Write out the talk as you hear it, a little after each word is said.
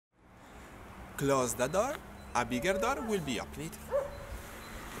close the door, a bigger door will be opened.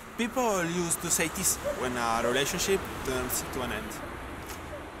 People used to say this when a relationship turns to an end.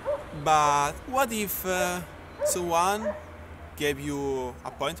 But what if someone gave you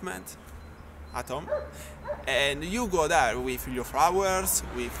appointment at home and you go there with your flowers,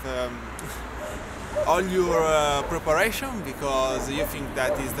 with all your preparation because you think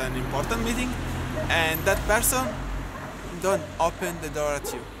that is an important meeting, and that person don't open the door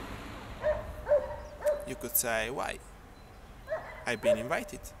at you? You could say, why? I've been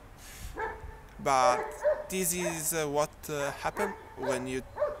invited. But this is what happens when you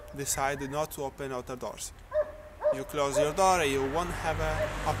decide not to open outer doors. You close your door and you won't have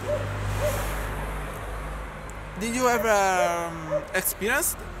open. Did you ever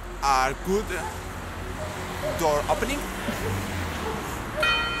experience a good door opening?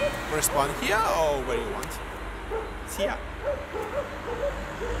 Respond here or where you want. See ya.